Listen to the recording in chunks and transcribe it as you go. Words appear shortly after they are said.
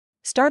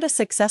Start a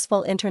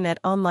successful internet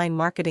online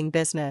marketing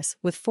business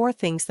with 4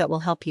 things that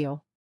will help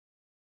you.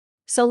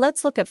 So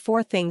let's look at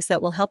 4 things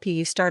that will help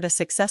you start a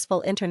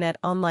successful internet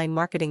online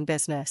marketing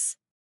business.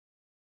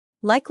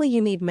 Likely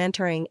you need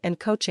mentoring and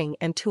coaching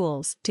and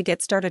tools to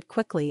get started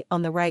quickly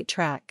on the right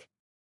track.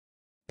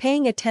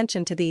 Paying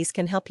attention to these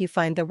can help you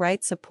find the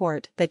right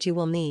support that you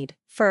will need.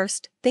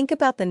 First, think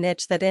about the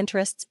niche that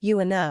interests you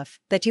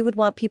enough that you would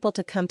want people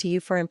to come to you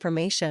for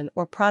information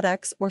or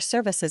products or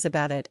services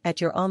about it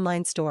at your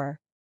online store.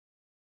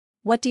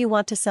 What do you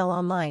want to sell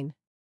online?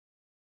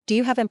 Do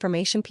you have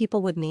information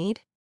people would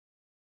need?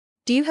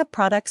 Do you have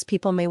products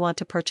people may want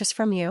to purchase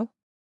from you?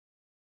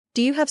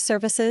 Do you have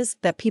services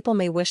that people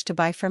may wish to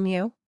buy from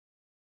you?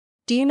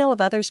 Do you know of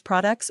others'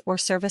 products or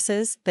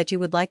services that you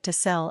would like to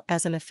sell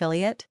as an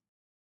affiliate?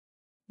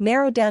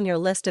 Narrow down your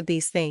list of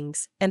these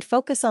things and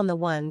focus on the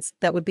ones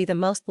that would be the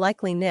most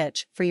likely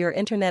niche for your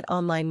internet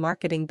online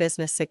marketing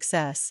business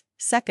success.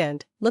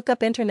 Second, look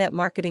up internet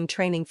marketing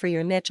training for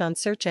your niche on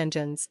search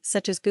engines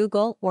such as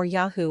Google or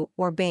Yahoo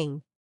or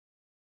Bing.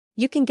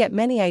 You can get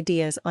many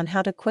ideas on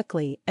how to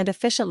quickly and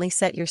efficiently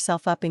set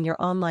yourself up in your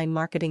online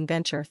marketing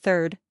venture.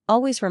 Third,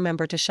 always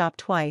remember to shop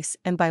twice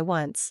and buy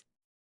once.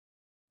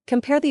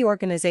 Compare the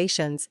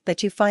organizations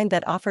that you find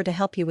that offer to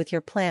help you with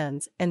your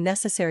plans and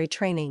necessary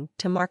training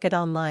to market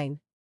online.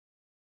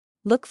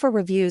 Look for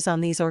reviews on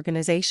these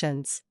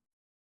organizations.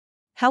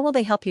 How will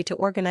they help you to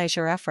organize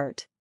your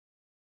effort?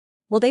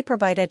 Will they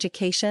provide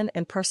education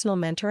and personal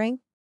mentoring?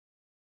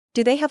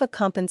 Do they have a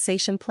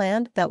compensation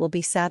plan that will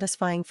be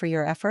satisfying for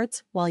your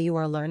efforts while you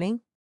are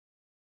learning?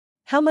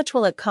 How much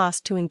will it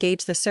cost to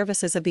engage the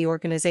services of the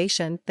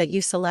organization that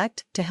you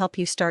select to help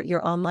you start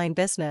your online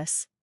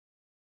business?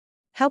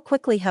 How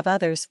quickly have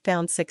others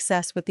found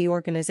success with the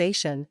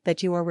organization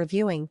that you are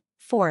reviewing?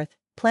 Fourth,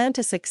 plan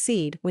to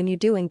succeed when you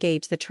do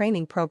engage the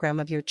training program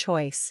of your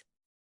choice.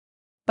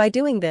 By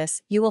doing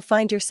this, you will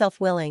find yourself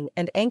willing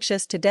and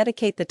anxious to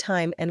dedicate the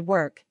time and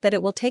work that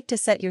it will take to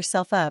set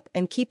yourself up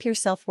and keep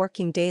yourself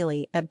working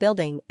daily at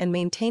building and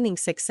maintaining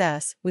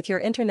success with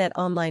your internet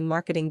online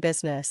marketing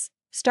business.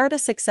 Start a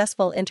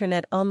successful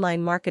internet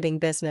online marketing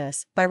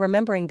business by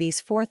remembering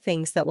these 4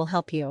 things that will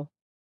help you.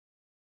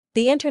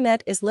 The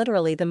internet is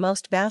literally the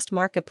most vast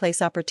marketplace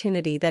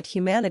opportunity that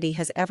humanity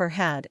has ever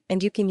had,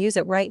 and you can use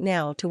it right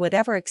now to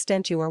whatever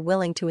extent you are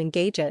willing to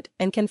engage it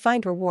and can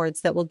find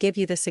rewards that will give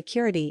you the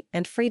security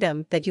and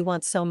freedom that you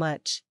want so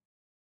much.